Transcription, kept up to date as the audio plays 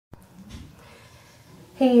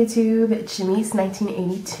Hey YouTube, it's Shamice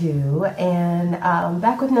 1982 and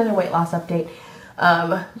back with another weight loss update.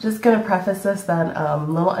 Just gonna preface this that I'm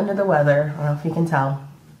a little under the weather. I don't know if you can tell.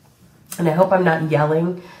 And I hope I'm not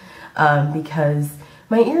yelling because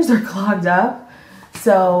my ears are clogged up.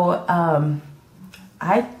 So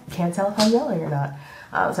I can't tell if I'm yelling or not.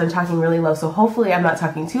 So I'm talking really low. So hopefully I'm not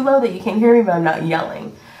talking too low that you can't hear me, but I'm not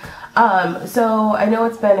yelling. So I know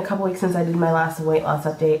it's been a couple weeks since I did my last weight loss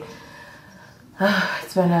update.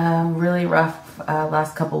 It's been a really rough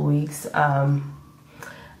last couple weeks.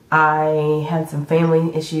 I had some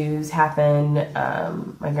family issues happen.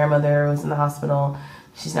 My grandmother was in the hospital.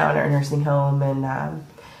 She's now in her nursing home, and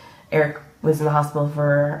Eric was in the hospital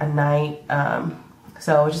for a night.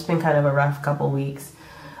 So it's just been kind of a rough couple weeks.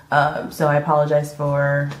 So I apologize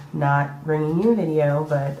for not bringing you a video,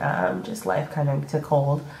 but just life kind of took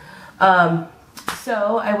hold.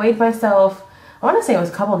 So I weighed myself, I want to say it was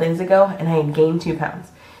a couple days ago, and I had gained 2 pounds.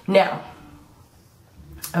 Now,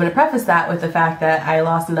 I'm going to preface that with the fact that I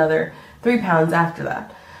lost another 3 pounds after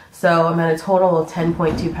that. So I'm at a total of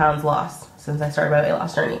 10.2 pounds lost since I started my weight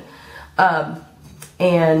loss journey.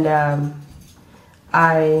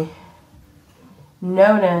 I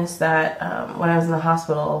noticed that when I was in the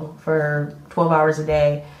hospital for 12 hours a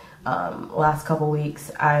day, last couple weeks,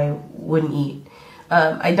 I wouldn't eat.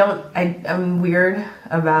 I'm weird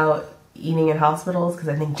about eating in hospitals because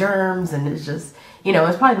I think germs, and it's just, you know,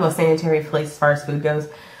 it's probably the most sanitary place as far as food goes,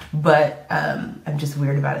 but I'm just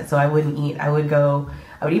weird about it. So I wouldn't eat. I would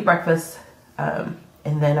eat breakfast, and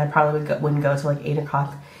then I probably wouldn't go till like 8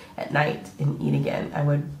 o'clock at night and eat again. I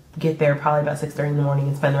would get there probably about 6:30 in the morning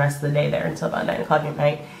and spend the rest of the day there until about 9 o'clock at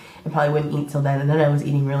night, and probably wouldn't eat till then. And then I was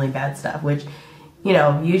eating really bad stuff, which, you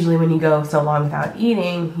know, usually when you go so long without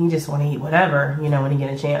eating, you just want to eat whatever, you know, when you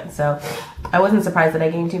get a chance. So I wasn't surprised that I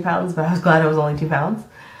gained 2 pounds, but I was glad it was only 2 pounds.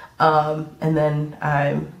 And then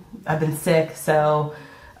I've been sick, so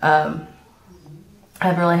I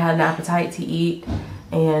haven't really had an appetite to eat,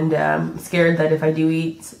 and scared that if I do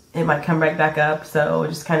eat, it might come right back up. So I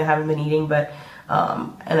just kind of haven't been eating. But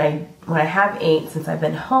when I have ate since I've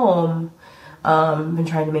been home, I've been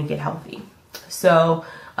trying to make it healthy. So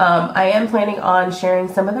I am planning on sharing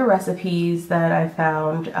some of the recipes that I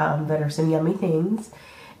found that are some yummy things,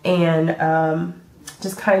 and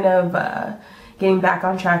just kind of getting back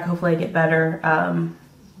on track. Hopefully I get better.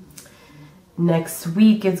 Next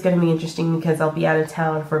week is going to be interesting because I'll be out of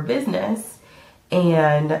town for business,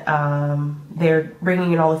 and they're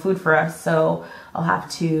bringing in all the food for us, so I'll have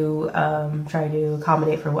to try to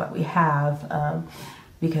accommodate for what we have.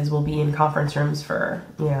 Because we'll be in conference rooms for,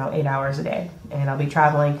 you know, 8 hours a day, and I'll be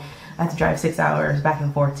traveling. I have to drive 6 hours back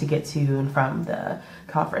and forth to get to and from the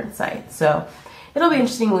conference site. So it'll be an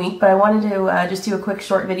interesting week, but I wanted to just do a quick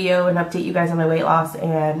short video and update you guys on my weight loss.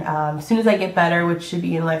 And as soon as I get better, which should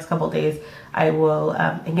be in the next couple of days, I will,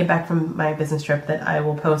 and get back from my business trip, that I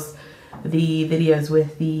will post the videos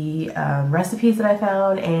with the recipes that I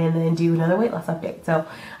found, and then do another weight loss update. So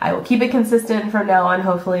I will keep it consistent from now on.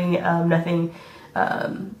 Hopefully nothing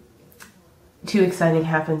too exciting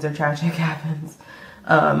happens or tragic happens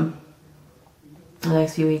in the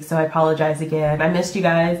next few weeks. So I apologize again. I missed you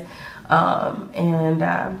guys, and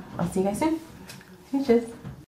I'll see you guys soon. Peace.